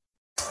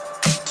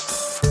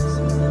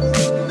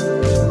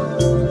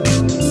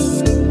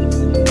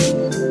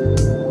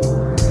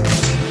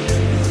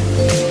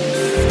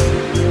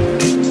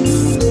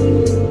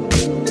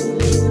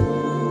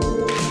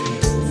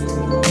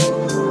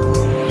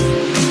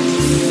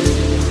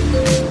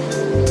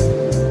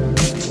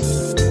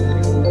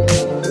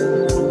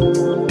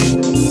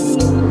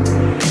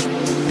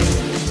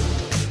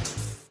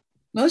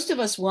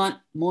us want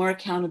more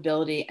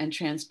accountability and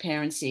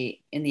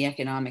transparency in the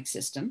economic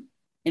system,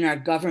 in our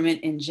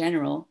government in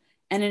general,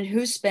 and in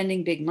who's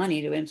spending big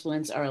money to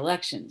influence our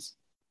elections.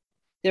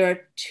 There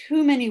are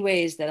too many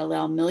ways that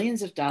allow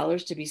millions of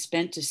dollars to be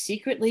spent to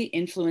secretly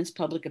influence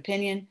public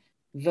opinion,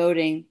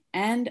 voting,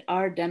 and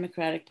our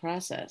democratic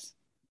process.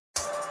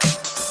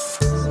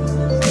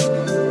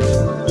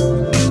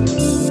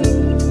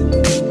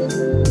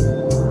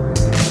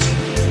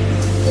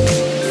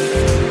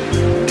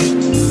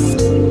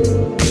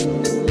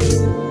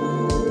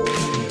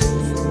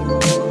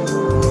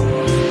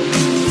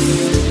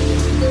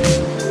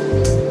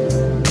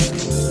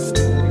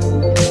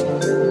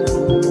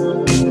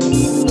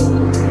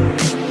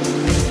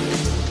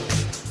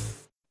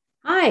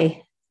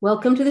 Hi,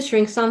 welcome to the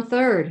Shrinks on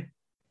Third,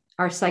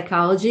 our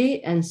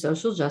psychology and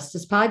social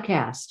justice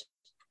podcast.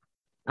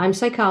 I'm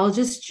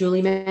psychologist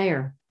Julie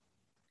Mayer.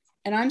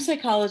 And I'm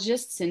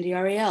psychologist Cindy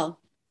Ariel.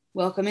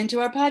 Welcome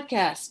into our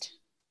podcast.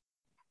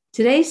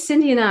 Today,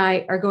 Cindy and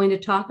I are going to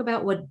talk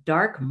about what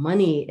dark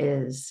money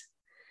is.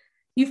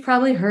 You've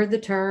probably heard the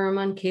term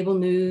on cable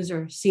news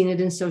or seen it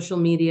in social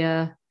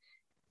media,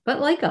 but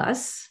like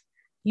us,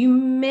 you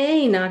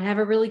may not have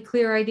a really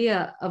clear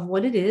idea of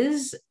what it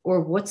is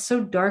or what's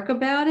so dark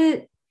about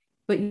it,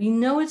 but you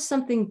know it's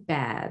something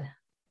bad.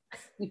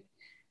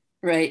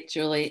 Right,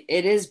 Julie,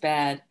 it is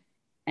bad,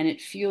 and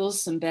it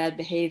fuels some bad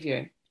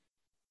behavior.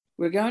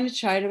 We're going to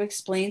try to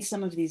explain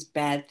some of these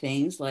bad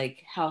things,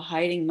 like how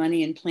hiding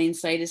money in plain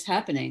sight is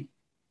happening.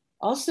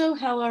 Also,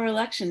 how our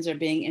elections are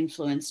being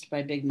influenced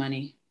by big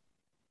money.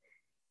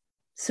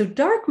 So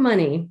dark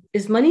money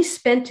is money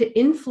spent to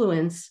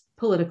influence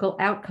political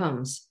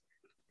outcomes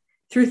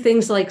through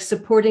things like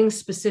supporting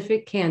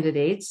specific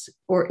candidates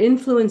or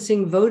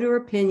influencing voter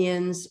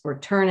opinions or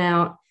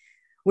turnout,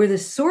 where the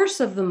source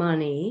of the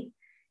money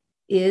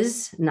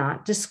is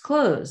not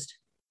disclosed.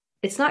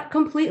 It's not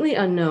completely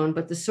unknown,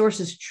 but the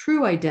source's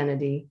true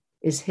identity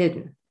is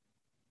hidden.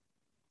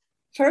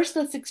 First,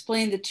 let's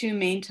explain the two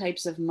main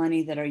types of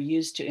money that are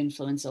used to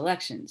influence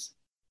elections.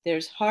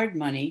 There's hard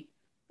money,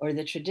 or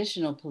the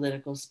traditional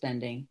political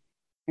spending,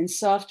 and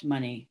soft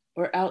money,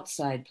 or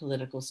outside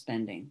political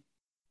spending.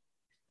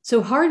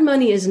 So hard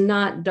money is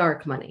not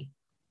dark money.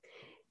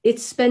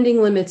 Its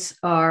spending limits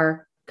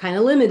are kind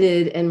of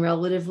limited and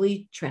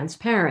relatively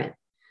transparent.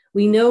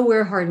 We know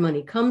where hard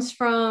money comes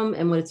from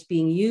and what it's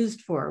being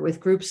used for with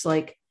groups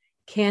like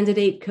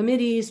candidate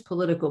committees,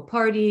 political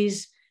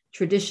parties,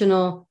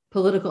 traditional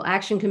political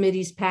action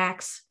committees,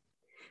 PACs.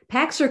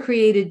 PACs are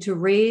created to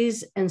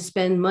raise and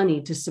spend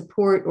money to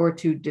support or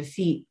to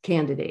defeat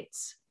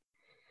candidates.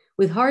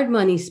 With hard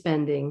money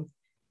spending,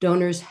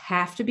 donors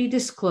have to be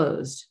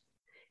disclosed,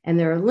 and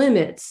there are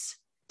limits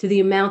to the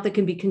amount that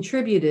can be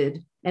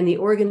contributed and the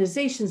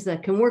organizations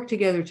that can work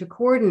together to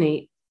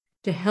coordinate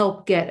to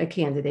help get a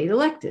candidate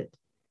elected.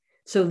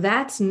 So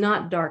that's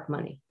not dark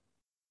money.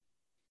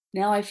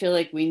 Now I feel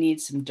like we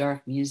need some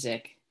dark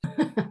music.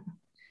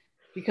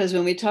 Because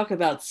when we talk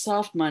about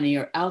soft money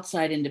or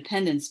outside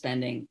independent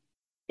spending,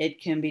 it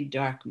can be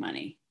dark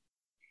money.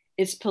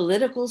 It's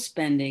political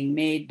spending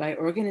made by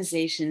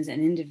organizations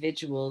and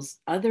individuals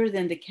other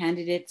than the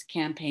candidates'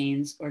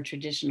 campaigns or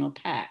traditional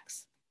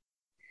PACs.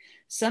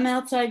 Some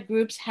outside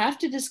groups have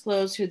to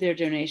disclose who their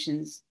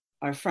donations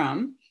are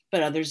from,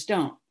 but others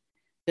don't.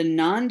 The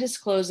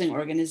non-disclosing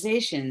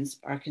organizations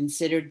are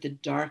considered the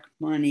dark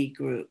money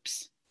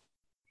groups.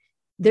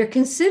 They're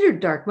considered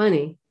dark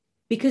money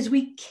because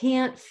we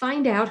can't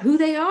find out who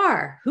they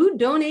are, who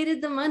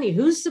donated the money,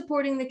 who's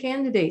supporting the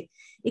candidate.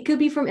 It could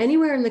be from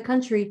anywhere in the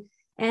country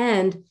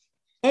and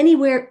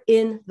anywhere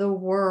in the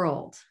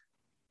world.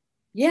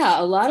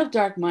 Yeah, a lot of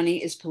dark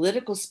money is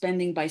political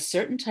spending by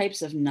certain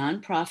types of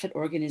nonprofit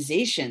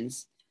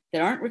organizations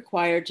that aren't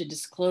required to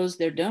disclose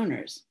their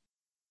donors.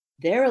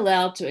 They're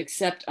allowed to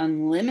accept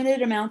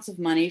unlimited amounts of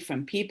money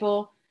from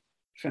people,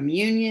 from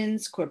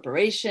unions,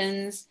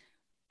 corporations,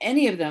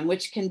 any of them,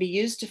 which can be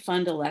used to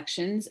fund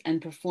elections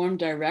and perform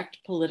direct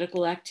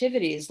political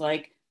activities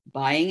like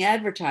buying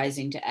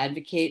advertising to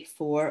advocate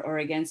for or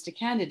against a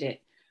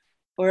candidate,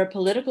 or a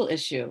political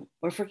issue,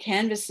 or for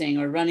canvassing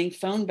or running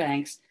phone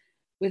banks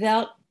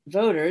without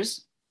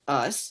voters,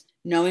 us,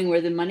 knowing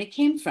where the money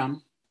came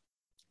from.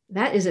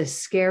 That is a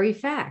scary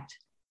fact.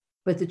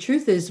 But the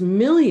truth is,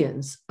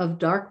 millions of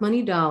dark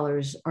money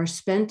dollars are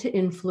spent to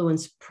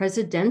influence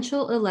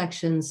presidential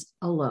elections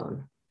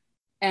alone.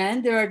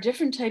 And there are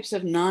different types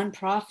of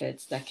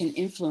nonprofits that can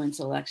influence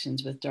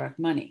elections with dark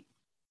money.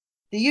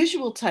 The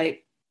usual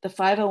type, the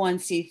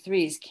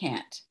 501c3s,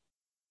 can't.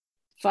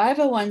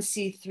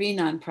 501c3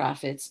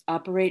 nonprofits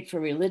operate for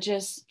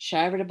religious,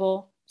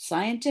 charitable,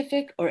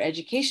 scientific, or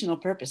educational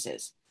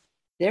purposes.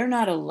 They're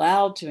not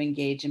allowed to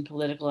engage in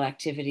political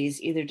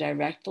activities either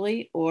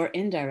directly or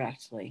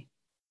indirectly.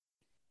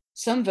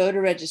 Some voter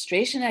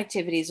registration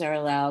activities are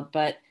allowed,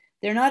 but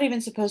they're not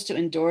even supposed to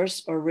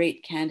endorse or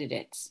rate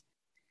candidates.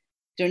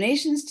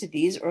 Donations to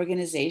these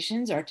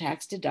organizations are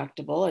tax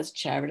deductible as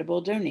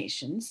charitable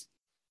donations,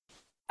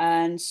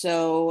 and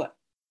so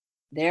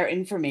their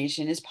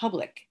information is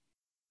public.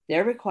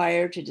 they're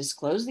required to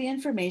disclose the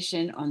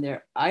information on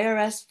their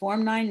IRS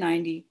Form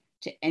 990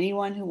 to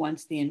anyone who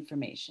wants the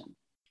information.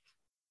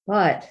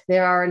 But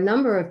there are a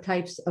number of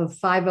types of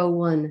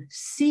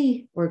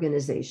 501c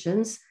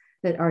organizations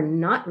that are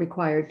not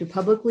required to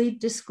publicly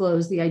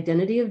disclose the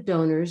identity of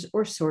donors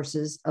or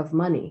sources of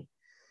money.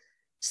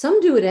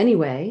 Some do it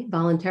anyway,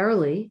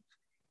 voluntarily,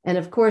 and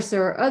of course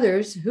there are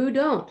others who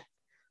don't.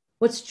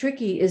 What's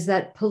tricky is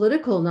that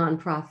political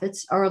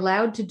nonprofits are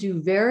allowed to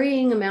do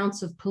varying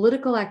amounts of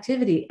political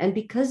activity, and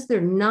because they're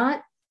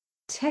not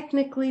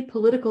technically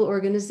political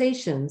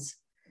organizations,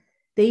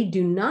 they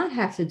do not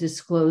have to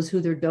disclose who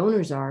their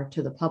donors are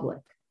to the public.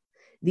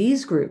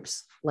 These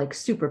groups, like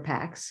super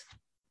PACs,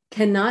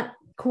 cannot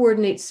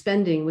coordinate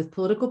spending with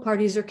political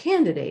parties or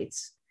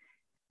candidates.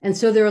 And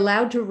so they're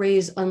allowed to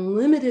raise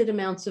unlimited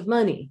amounts of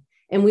money,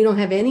 and we don't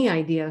have any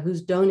idea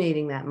who's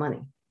donating that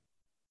money.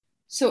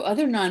 So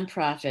other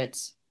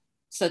nonprofits,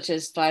 such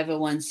as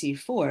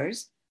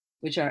 501c4s,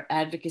 which are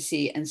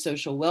advocacy and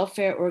social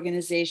welfare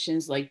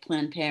organizations like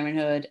Planned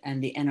Parenthood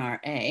and the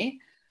NRA,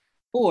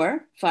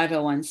 or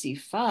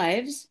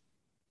 501c5s,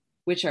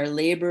 which are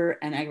labor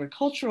and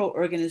agricultural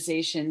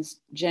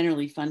organizations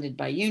generally funded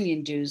by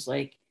union dues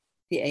like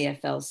the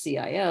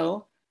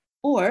AFL-CIO,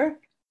 or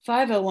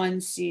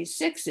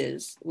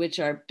 501c6s, which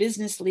are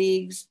business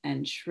leagues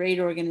and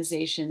trade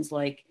organizations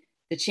like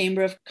the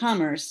Chamber of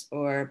Commerce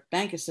or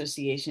bank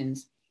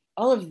associations.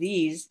 All of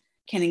these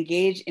can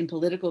engage in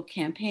political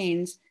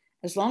campaigns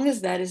as long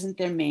as that isn't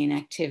their main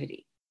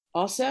activity.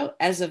 Also,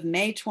 as of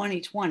May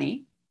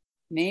 2020,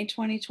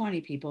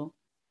 people,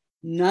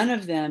 none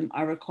of them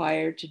are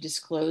required to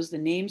disclose the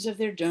names of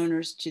their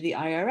donors to the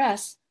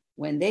IRS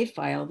when they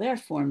file their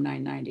Form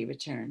 990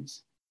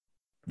 returns.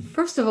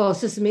 First of all, it's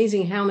just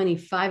amazing how many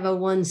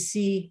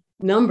 501c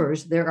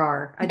numbers there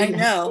are. I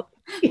know.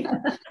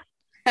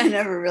 I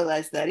never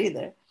realized that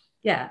either.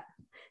 Yeah.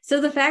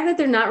 So the fact that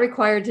they're not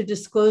required to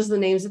disclose the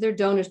names of their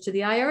donors to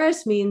the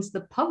IRS means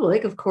the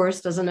public, of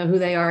course, doesn't know who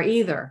they are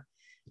either.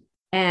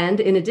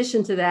 And in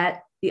addition to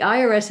that, the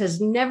IRS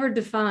has never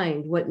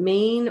defined what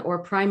main or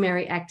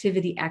primary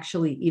activity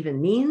actually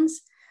even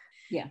means.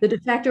 Yeah. The de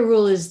facto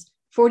rule is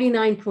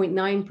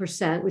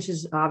 49.9%, which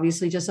is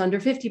obviously just under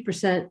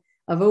 50%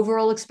 of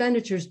overall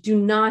expenditures do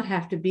not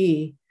have to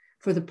be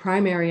for the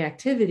primary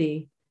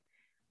activity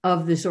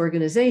of this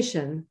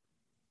organization.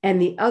 And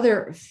the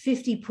other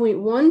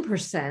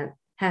 50.1%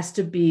 has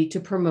to be to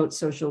promote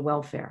social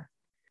welfare.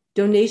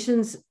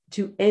 Donations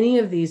to any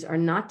of these are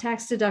not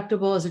tax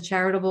deductible as a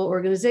charitable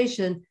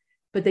organization,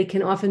 but they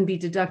can often be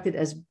deducted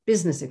as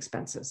business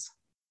expenses.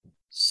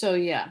 So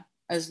yeah,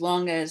 as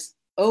long as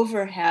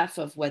over half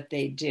of what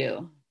they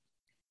do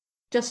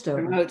just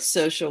promotes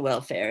social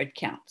welfare, it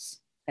counts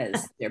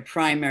as their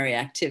primary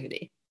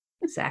activity.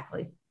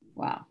 Exactly.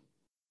 Wow.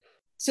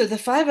 So the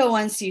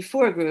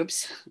 501c4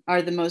 groups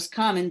are the most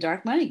common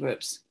dark money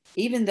groups,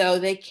 even though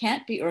they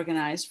can't be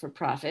organized for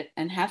profit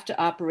and have to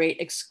operate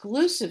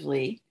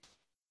exclusively,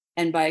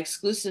 and by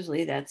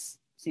exclusively, that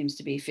seems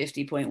to be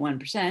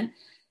 50.1%,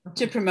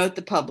 to promote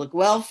the public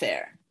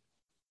welfare.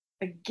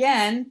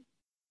 Again,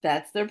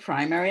 that's their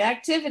primary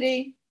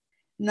activity.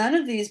 None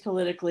of these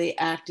politically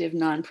active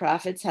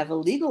nonprofits have a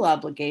legal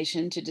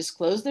obligation to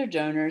disclose their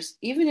donors,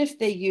 even if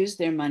they use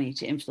their money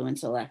to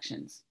influence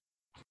elections.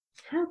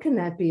 How can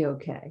that be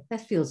okay?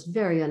 That feels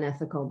very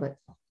unethical, but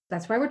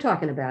that's why we're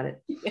talking about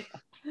it. Yeah.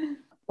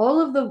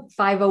 All of the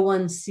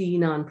 501c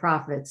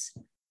nonprofits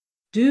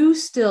do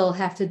still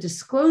have to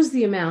disclose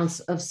the amounts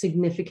of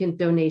significant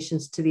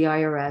donations to the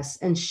IRS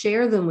and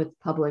share them with the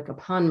public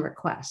upon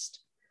request.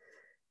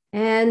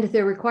 And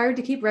they're required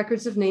to keep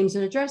records of names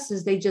and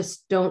addresses. They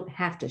just don't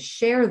have to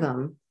share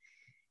them.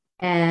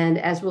 And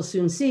as we'll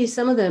soon see,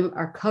 some of them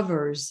are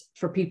covers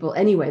for people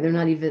anyway. They're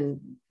not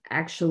even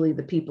actually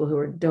the people who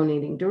are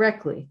donating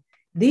directly.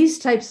 These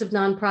types of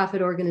nonprofit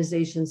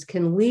organizations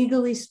can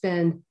legally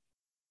spend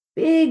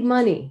big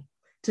money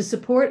to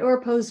support or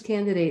oppose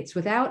candidates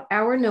without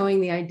our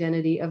knowing the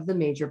identity of the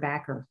major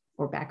backer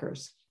or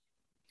backers.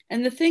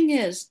 And the thing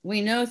is,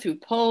 we know through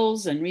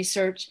polls and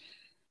research,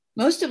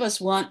 most of us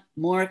want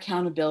more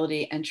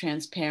accountability and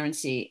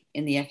transparency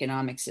in the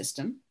economic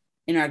system,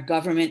 in our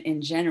government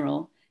in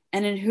general,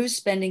 and in who's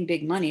spending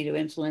big money to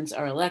influence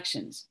our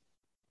elections.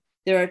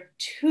 There are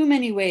too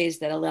many ways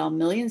that allow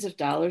millions of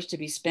dollars to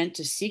be spent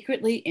to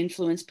secretly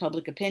influence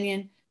public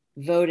opinion,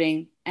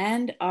 voting,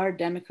 and our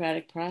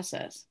democratic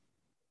process.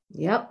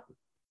 Yep.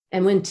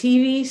 And when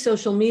TV,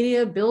 social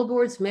media,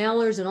 billboards,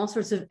 mailers, and all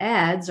sorts of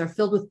ads are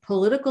filled with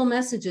political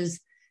messages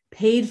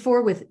paid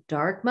for with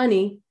dark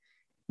money,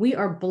 we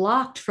are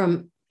blocked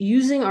from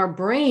using our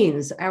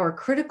brains, our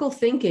critical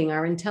thinking,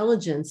 our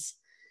intelligence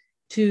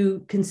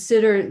to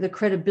consider the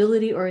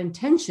credibility or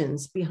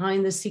intentions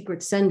behind the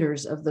secret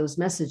senders of those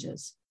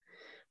messages.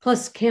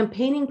 Plus,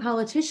 campaigning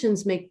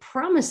politicians make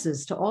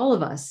promises to all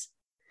of us,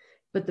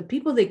 but the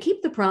people they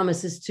keep the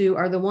promises to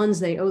are the ones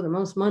they owe the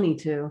most money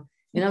to.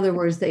 In other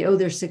words, they owe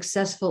their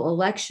successful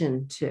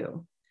election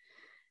to.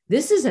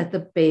 This is at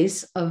the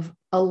base of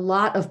a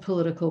lot of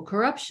political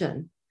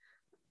corruption.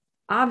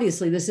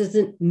 Obviously, this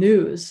isn't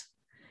news,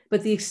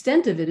 but the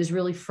extent of it is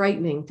really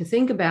frightening to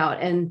think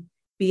about. And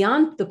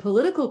beyond the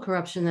political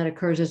corruption that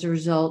occurs as a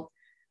result,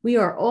 we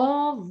are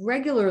all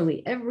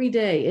regularly, every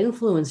day,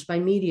 influenced by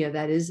media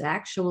that is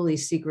actually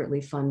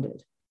secretly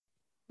funded.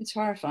 It's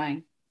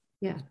horrifying.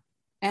 Yeah.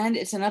 And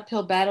it's an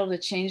uphill battle to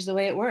change the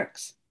way it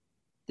works.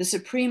 The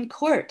Supreme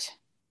Court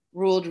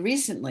ruled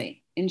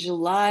recently in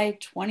July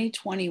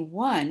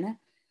 2021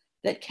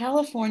 that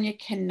California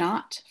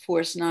cannot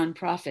force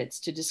nonprofits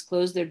to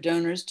disclose their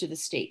donors to the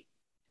state.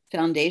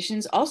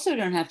 Foundations also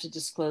don't have to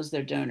disclose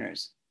their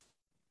donors.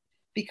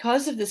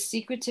 Because of the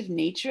secretive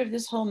nature of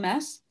this whole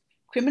mess,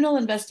 criminal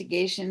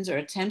investigations or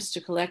attempts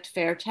to collect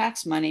fair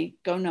tax money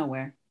go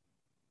nowhere.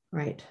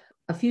 Right.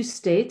 A few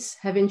states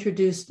have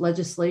introduced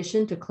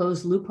legislation to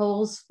close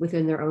loopholes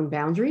within their own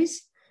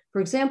boundaries.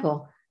 For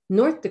example,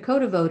 North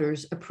Dakota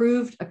voters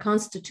approved a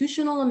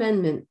constitutional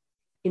amendment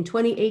in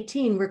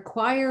 2018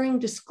 requiring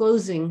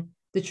disclosing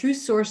the true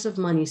source of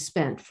money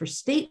spent for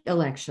state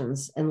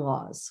elections and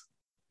laws.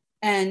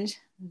 And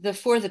the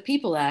For the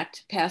People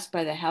Act, passed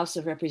by the House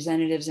of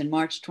Representatives in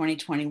March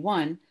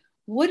 2021,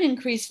 would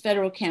increase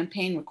federal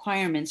campaign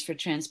requirements for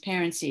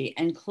transparency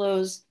and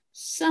close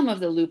some of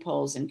the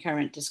loopholes in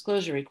current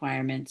disclosure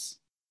requirements.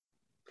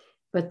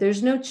 But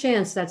there's no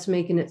chance that's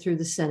making it through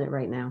the Senate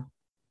right now.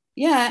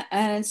 Yeah,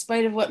 and in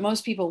spite of what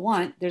most people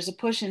want, there's a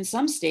push in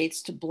some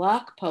states to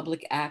block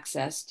public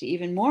access to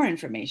even more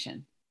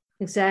information.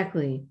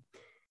 Exactly.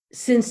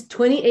 Since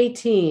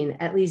 2018,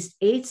 at least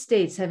 8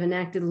 states have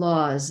enacted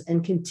laws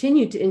and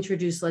continue to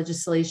introduce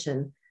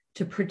legislation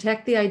to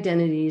protect the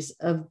identities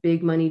of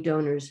big money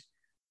donors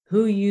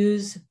who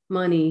use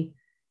money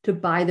to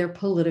buy their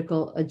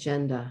political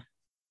agenda.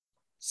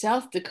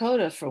 South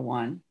Dakota, for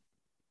one,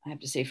 I have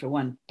to say for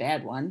one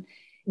bad one,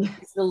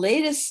 is the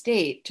latest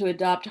state to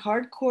adopt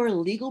hardcore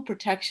legal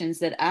protections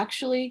that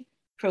actually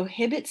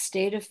prohibit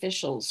state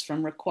officials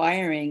from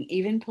requiring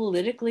even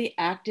politically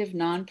active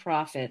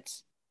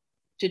nonprofits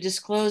to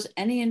disclose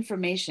any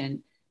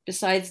information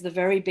besides the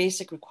very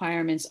basic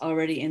requirements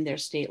already in their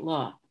state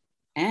law.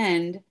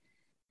 And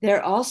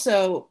they're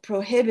also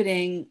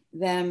prohibiting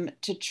them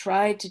to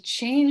try to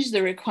change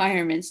the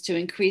requirements to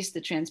increase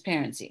the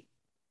transparency.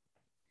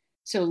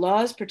 So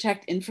laws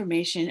protect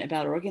information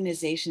about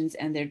organizations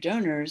and their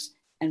donors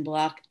and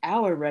block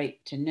our right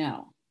to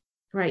know.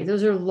 Right.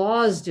 Those are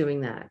laws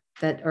doing that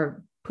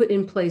are put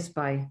in place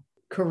by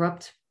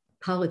corrupt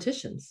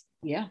politicians.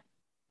 Yeah,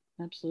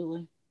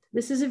 absolutely.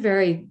 This is a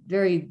very,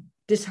 very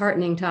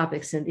disheartening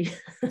topic, Cindy.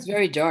 It's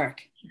very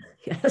dark.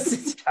 Yes,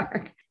 it's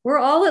dark. We're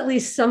all at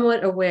least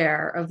somewhat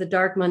aware of the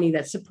dark money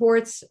that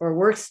supports or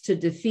works to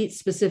defeat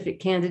specific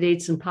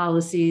candidates and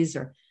policies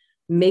or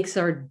makes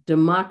our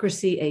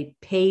democracy a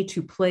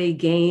pay-to-play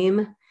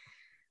game.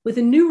 With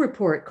a new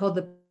report called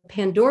the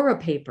Pandora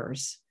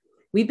Papers,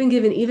 we've been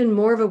given even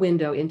more of a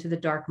window into the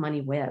dark money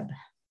web.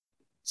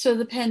 So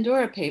the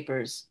Pandora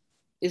Papers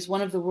is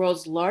one of the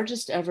world's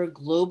largest ever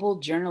global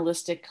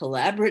journalistic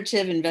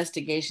collaborative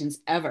investigations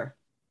ever.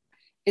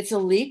 It's a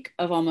leak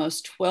of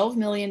almost 12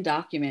 million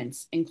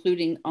documents,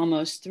 including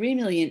almost 3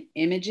 million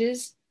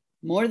images,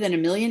 more than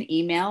 1 million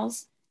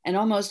emails, and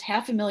almost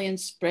 500,000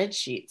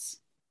 spreadsheets.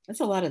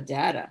 That's a lot of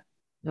data.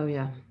 Oh,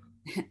 yeah.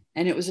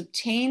 And it was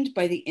obtained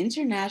by the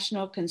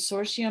International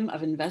Consortium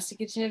of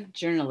Investigative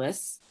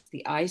Journalists,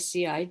 the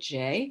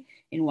ICIJ,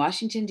 in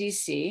Washington,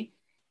 D.C.,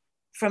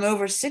 from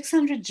over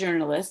 600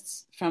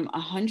 journalists from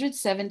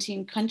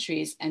 117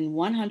 countries and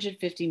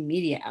 150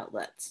 media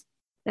outlets.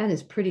 That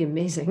is pretty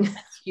amazing.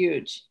 That's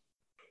huge.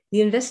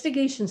 The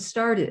investigation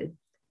started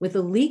with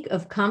a leak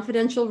of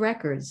confidential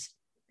records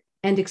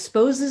and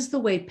exposes the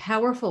way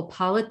powerful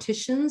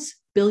politicians,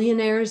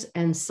 billionaires,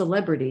 and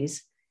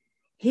celebrities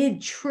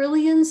hid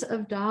trillions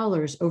of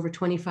dollars over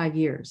 25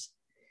 years.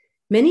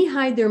 Many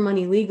hide their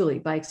money legally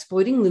by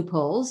exploiting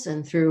loopholes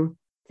and through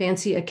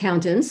fancy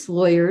accountants,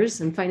 lawyers,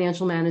 and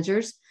financial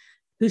managers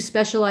who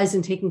specialize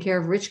in taking care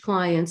of rich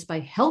clients by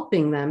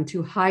helping them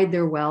to hide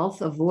their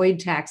wealth, avoid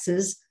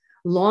taxes,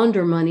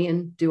 launder money,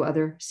 and do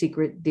other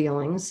secret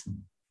dealings.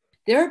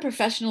 There are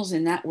professionals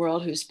in that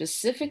world who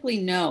specifically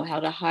know how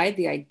to hide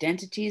the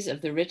identities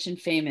of the rich and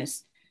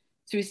famous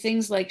through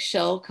things like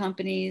shell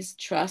companies,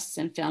 trusts,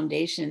 and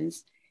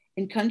foundations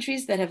in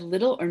countries that have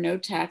little or no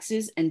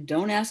taxes and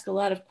don't ask a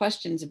lot of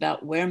questions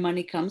about where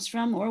money comes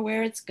from or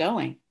where it's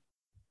going.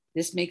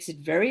 This makes it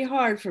very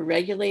hard for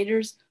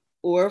regulators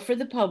or for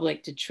the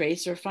public to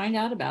trace or find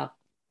out about.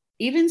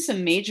 Even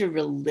some major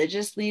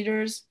religious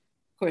leaders,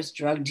 of course,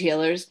 drug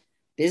dealers,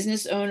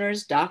 business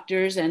owners,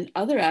 doctors, and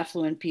other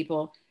affluent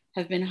people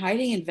have been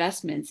hiding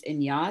investments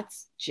in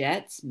yachts,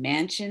 jets,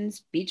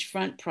 mansions,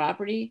 beachfront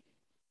property,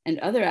 and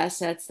other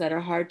assets that are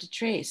hard to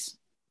trace.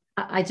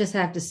 I just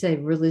have to say,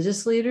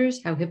 religious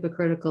leaders, how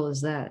hypocritical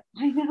is that?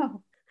 I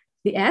know.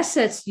 The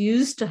assets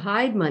used to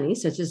hide money,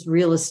 such as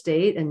real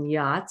estate and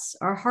yachts,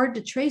 are hard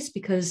to trace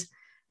because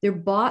they're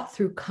bought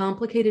through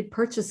complicated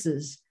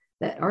purchases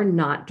that are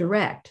not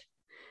direct.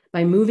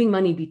 By moving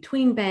money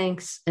between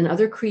banks and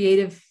other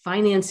creative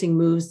financing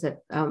moves that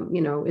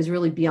is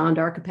really beyond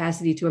our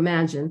capacity to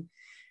imagine,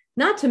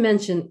 not to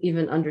mention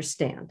even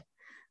understand.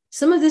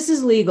 Some of this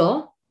is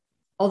legal,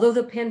 although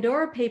the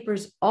Pandora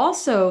Papers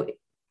also,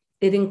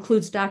 it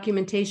includes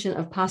documentation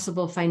of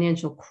possible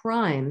financial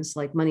crimes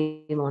like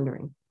money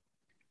laundering.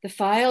 The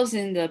files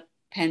in the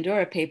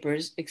Pandora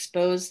Papers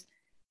expose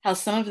how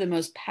some of the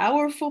most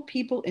powerful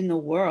people in the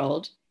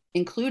world,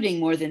 including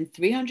more than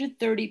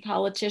 330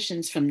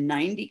 politicians from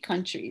 90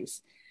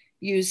 countries,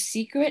 use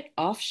secret,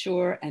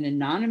 offshore, and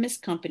anonymous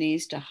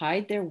companies to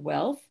hide their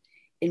wealth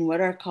in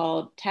what are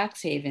called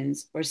tax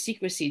havens or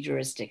secrecy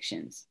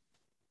jurisdictions.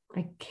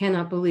 I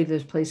cannot believe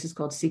there's places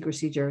called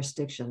secrecy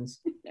jurisdictions.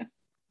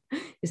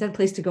 Is that a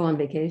place to go on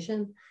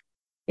vacation?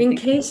 In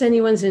case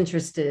anyone's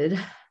interested,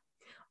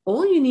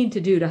 all you need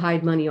to do to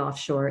hide money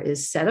offshore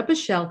is set up a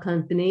shell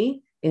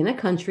company in a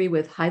country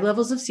with high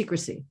levels of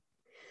secrecy.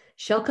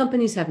 Shell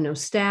companies have no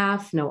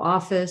staff, no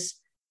office.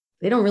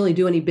 They don't really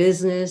do any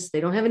business. They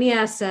don't have any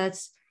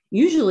assets.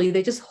 Usually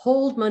they just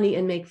hold money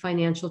and make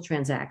financial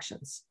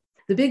transactions.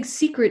 The big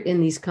secret in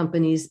these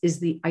companies is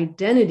the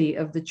identity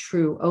of the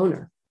true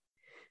owner.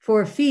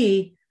 For a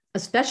fee, a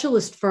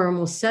specialist firm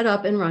will set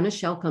up and run a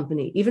shell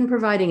company, even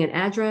providing an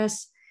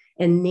address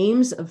and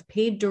names of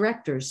paid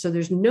directors. So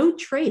there's no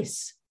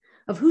trace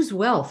of whose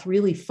wealth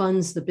really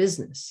funds the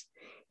business.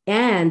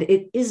 And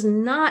it is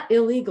not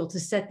illegal to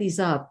set these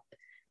up,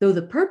 though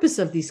the purpose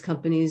of these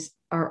companies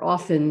are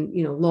often,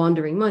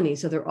 laundering money.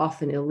 So they're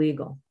often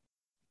illegal.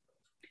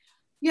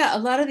 Yeah, a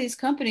lot of these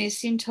companies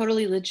seem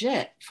totally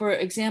legit. For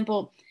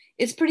example,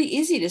 it's pretty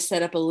easy to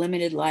set up a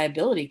limited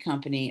liability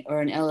company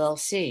or an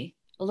LLC.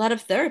 A lot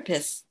of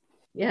therapists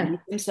make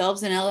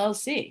themselves an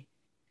LLC.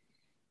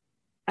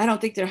 I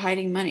don't think they're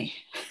hiding money.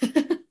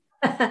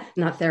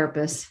 Not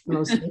therapists,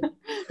 mostly.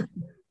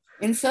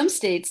 In some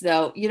states,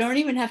 though, you don't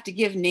even have to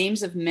give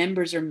names of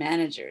members or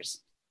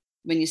managers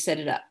when you set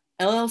it up.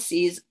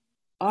 LLCs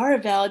are a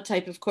valid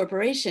type of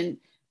corporation,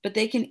 but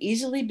they can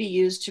easily be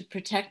used to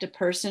protect a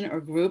person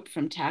or group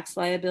from tax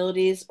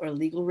liabilities or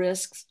legal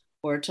risks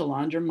or to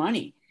launder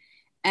money.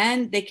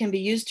 And they can be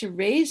used to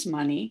raise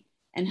money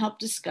and help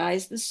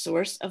disguise the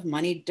source of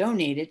money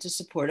donated to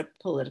support a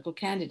political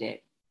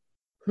candidate.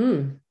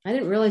 I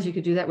didn't realize you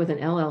could do that with an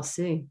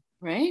LLC.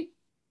 Right?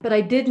 But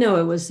I did know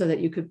it was so that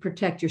you could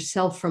protect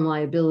yourself from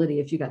liability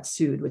if you got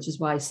sued, which is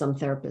why some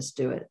therapists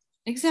do it.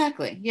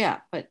 Exactly. Yeah.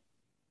 But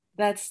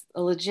that's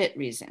a legit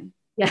reason.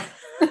 Yeah.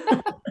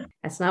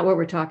 That's not what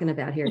we're talking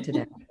about here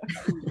today.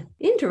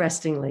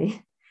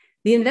 Interestingly,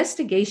 the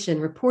investigation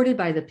reported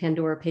by the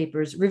Pandora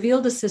Papers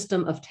revealed a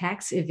system of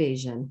tax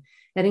evasion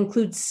that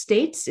includes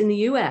states in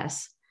the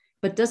US,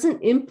 but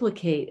doesn't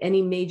implicate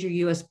any major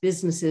US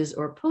businesses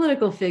or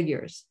political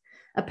figures.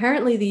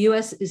 Apparently, the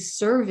US is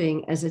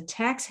serving as a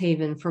tax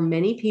haven for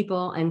many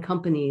people and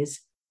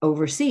companies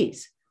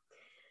overseas.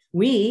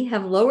 We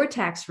have lower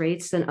tax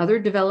rates than other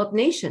developed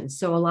nations,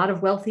 so a lot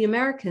of wealthy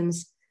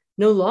Americans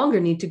no longer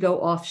need to go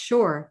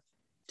offshore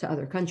to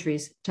other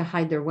countries to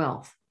hide their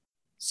wealth.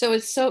 So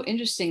it's so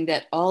interesting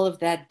that all of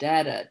that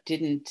data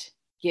didn't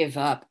give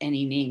up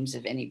any names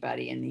of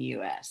anybody in the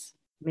US.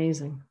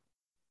 Amazing.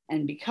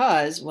 And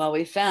because, while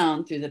we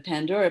found through the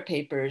Pandora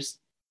Papers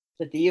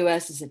that the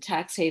US is a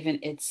tax haven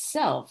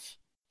itself,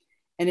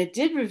 and it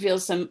did reveal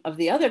some of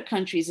the other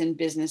countries and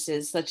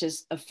businesses, such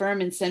as a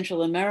firm in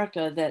Central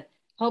America that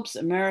helps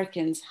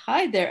Americans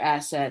hide their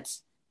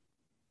assets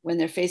when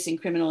they're facing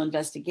criminal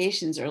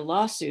investigations or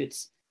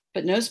lawsuits,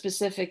 but no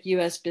specific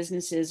US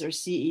businesses or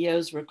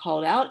CEOs were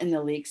called out in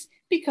the leaks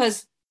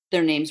because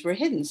their names were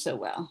hidden so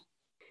well.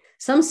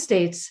 Some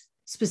states,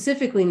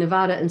 specifically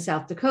Nevada and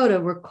South Dakota,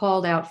 were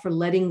called out for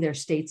letting their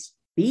states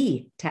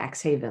be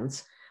tax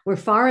havens, where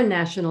foreign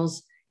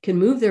nationals can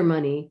move their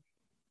money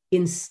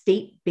in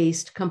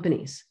state-based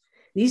companies.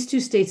 These two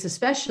states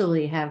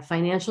especially have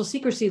financial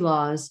secrecy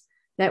laws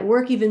that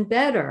work even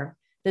better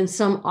than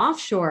some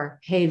offshore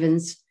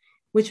havens,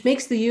 which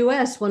makes the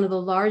US one of the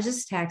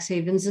largest tax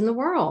havens in the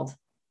world.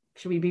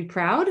 Should we be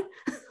proud?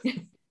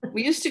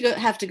 We used to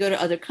have to go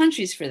to other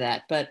countries for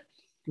that, but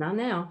not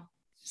now.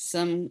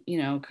 Some,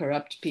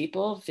 corrupt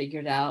people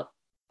figured out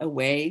a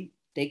way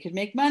they could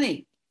make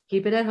money.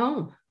 Keep it at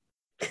home.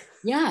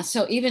 Yeah.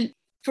 So even,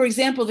 for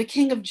example, the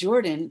King of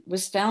Jordan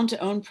was found to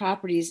own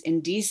properties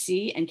in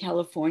DC and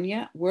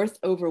California worth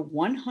over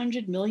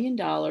 $100 million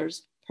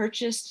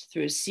purchased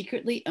through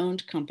secretly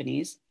owned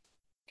companies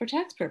for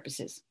tax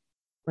purposes.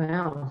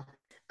 Wow.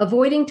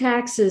 Avoiding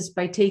taxes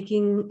by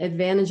taking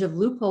advantage of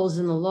loopholes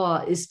in the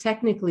law is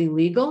technically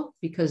legal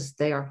because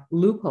they are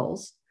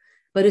loopholes,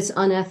 but it's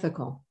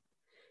unethical.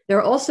 There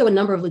are also a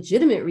number of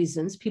legitimate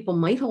reasons people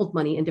might hold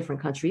money in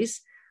different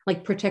countries,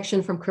 like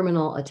protection from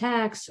criminal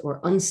attacks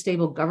or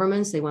unstable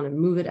governments. They want to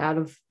move it out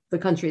of the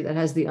country that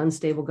has the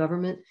unstable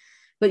government.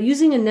 But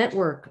using a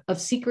network of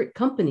secret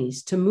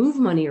companies to move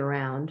money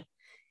around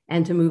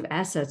and to move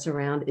assets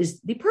around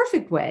is the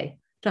perfect way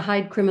to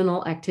hide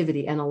criminal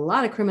activity. And a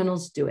lot of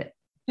criminals do it.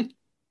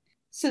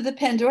 So the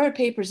Pandora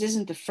Papers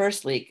isn't the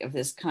first leak of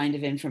this kind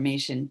of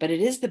information, but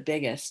it is the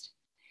biggest.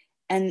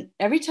 And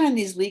every time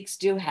these leaks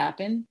do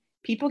happen,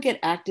 people get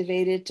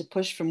activated to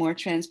push for more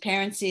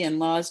transparency and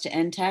laws to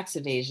end tax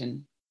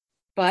evasion.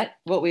 But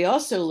what we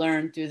also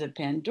learned through the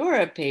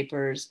Pandora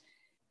Papers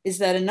is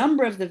that a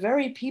number of the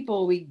very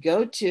people we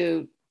go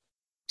to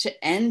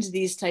end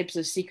these types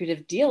of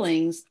secretive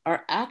dealings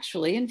are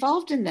actually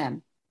involved in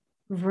them.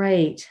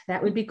 Right.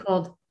 That would be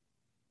called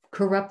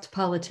corrupt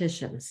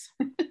politicians,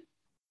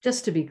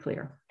 just to be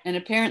clear. And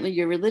apparently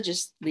your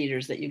religious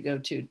leaders that you go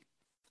to,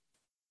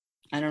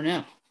 I don't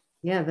know.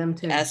 Yeah, them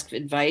too. Ask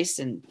advice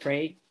and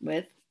pray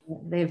with.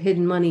 They have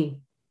hidden money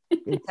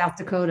in South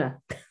Dakota.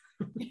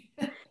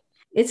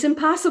 It's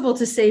impossible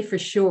to say for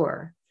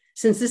sure,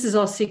 since this is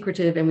all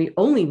secretive and we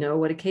only know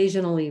what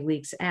occasionally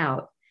leaks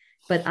out.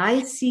 But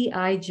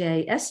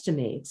ICIJ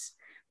estimates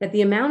that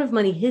the amount of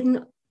money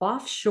hidden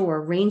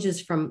offshore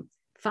ranges from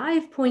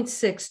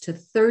 $5.6 to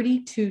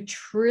 $32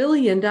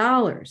 trillion.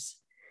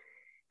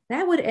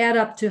 That would add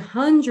up to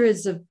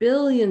hundreds of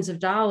billions of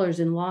dollars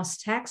in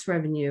lost tax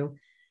revenue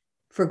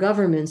for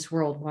governments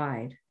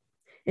worldwide.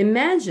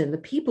 Imagine the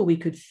people we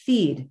could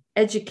feed,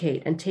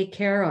 educate, and take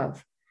care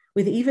of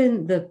with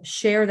even the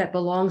share that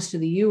belongs to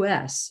the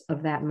US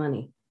of that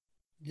money.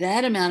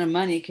 That amount of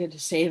money could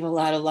save a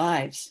lot of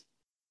lives.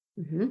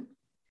 Mm-hmm.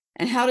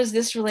 And how does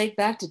this relate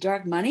back to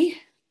dark money?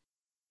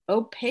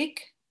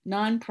 Opaque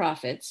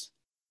nonprofits,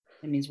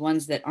 that means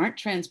ones that aren't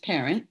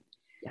transparent,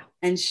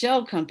 and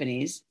shell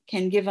companies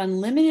can give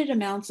unlimited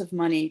amounts of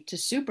money to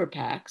super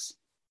PACs,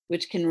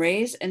 which can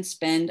raise and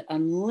spend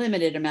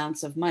unlimited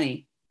amounts of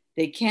money.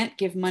 They can't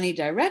give money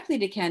directly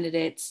to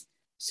candidates,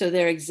 so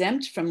they're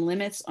exempt from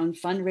limits on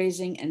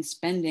fundraising and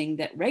spending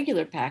that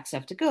regular PACs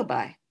have to go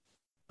by.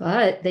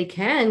 But they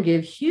can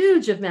give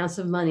huge amounts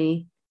of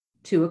money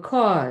to a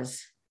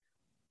cause.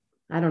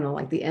 I don't know,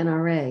 like the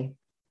NRA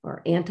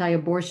or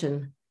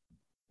anti-abortion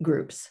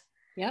groups.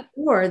 Yep.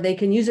 Or they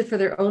can use it for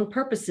their own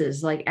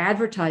purposes, like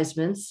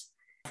advertisements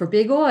for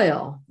big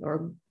oil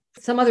or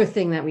some other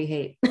thing that we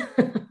hate.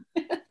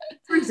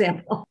 For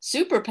example,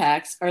 super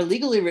PACs are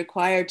legally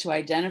required to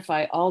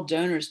identify all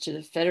donors to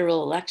the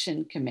Federal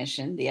Election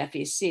Commission, the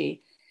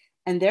FEC,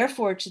 and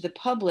therefore to the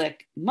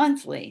public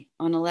monthly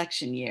on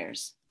election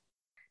years.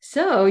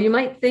 So you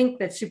might think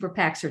that super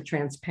PACs are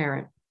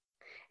transparent,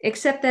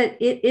 except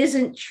that it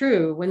isn't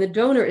true when the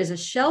donor is a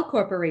shell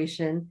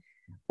corporation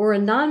or a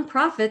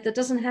nonprofit that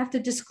doesn't have to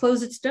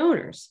disclose its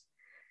donors.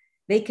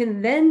 They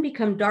can then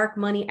become dark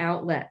money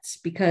outlets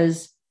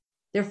because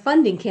their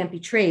funding can't be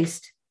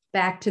traced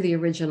back to the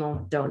original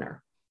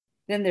donor.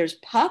 Then there's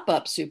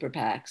pop-up super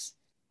PACs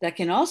that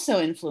can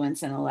also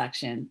influence an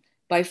election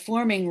by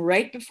forming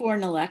right before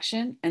an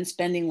election and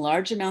spending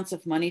large amounts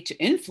of money to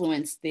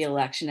influence the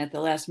election at the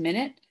last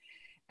minute.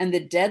 And the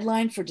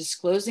deadline for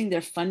disclosing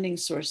their funding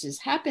sources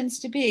happens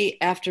to be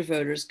after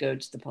voters go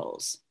to the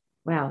polls.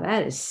 Wow,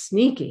 that is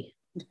sneaky.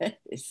 That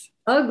is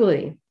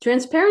ugly.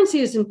 Transparency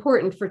is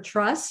important for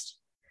trust,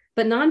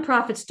 but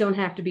nonprofits don't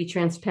have to be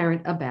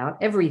transparent about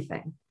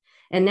everything.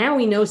 And now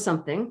we know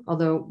something,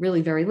 although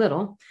really very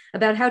little,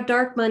 about how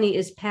dark money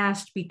is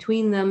passed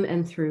between them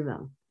and through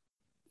them.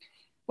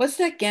 What's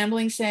that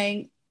gambling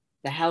saying?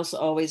 The house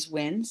always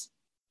wins.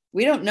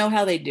 We don't know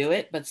how they do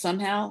it, but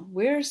somehow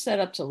we're set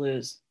up to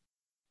lose.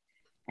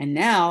 And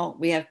now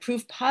we have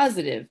proof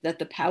positive that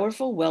the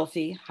powerful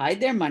wealthy hide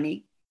their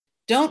money,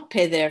 don't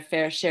pay their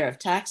fair share of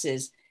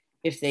taxes,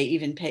 if they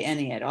even pay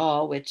any at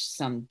all, which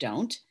some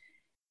don't,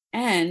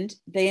 and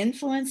they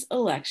influence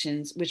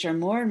elections, which are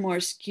more and more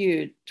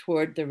skewed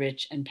toward the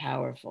rich and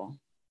powerful.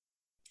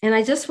 And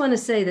I just want to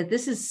say that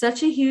this is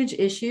such a huge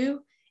issue,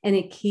 and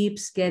it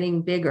keeps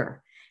getting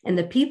bigger. And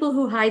the people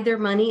who hide their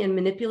money and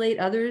manipulate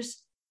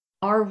others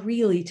are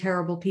really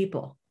terrible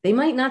people. They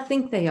might not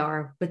think they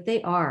are, but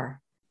they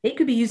are. They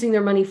could be using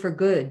their money for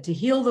good, to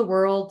heal the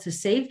world, to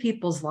save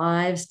people's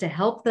lives, to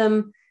help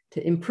them,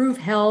 to improve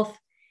health.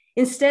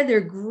 Instead, they're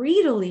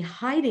greedily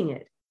hiding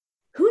it.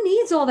 Who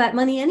needs all that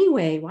money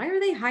anyway? Why are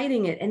they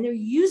hiding it? And they're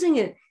using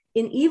it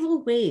in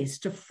evil ways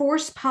to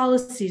force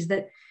policies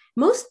that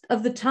most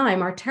of the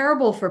time are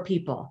terrible for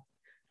people,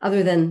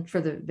 other than for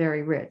the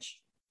very rich.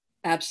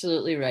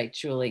 Absolutely right,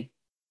 Julie.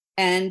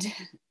 And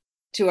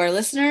to our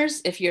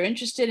listeners, if you're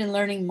interested in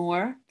learning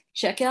more,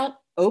 check out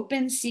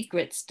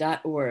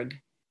opensecrets.org.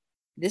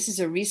 This is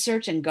a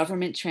research and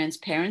government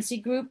transparency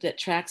group that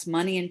tracks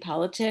money in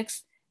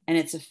politics and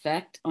its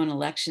effect on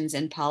elections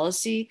and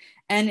policy.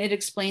 And it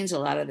explains a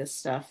lot of this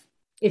stuff.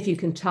 If you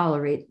can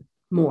tolerate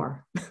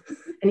more.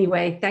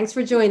 Anyway, thanks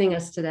for joining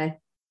us today.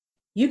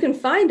 You can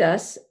find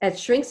us at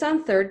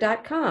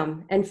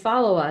shrinksonthird.com and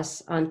follow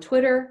us on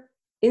Twitter,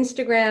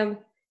 Instagram,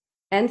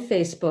 and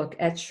Facebook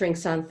at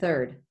Shrinks on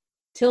Third.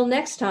 Till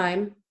next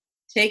time.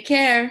 Take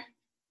care.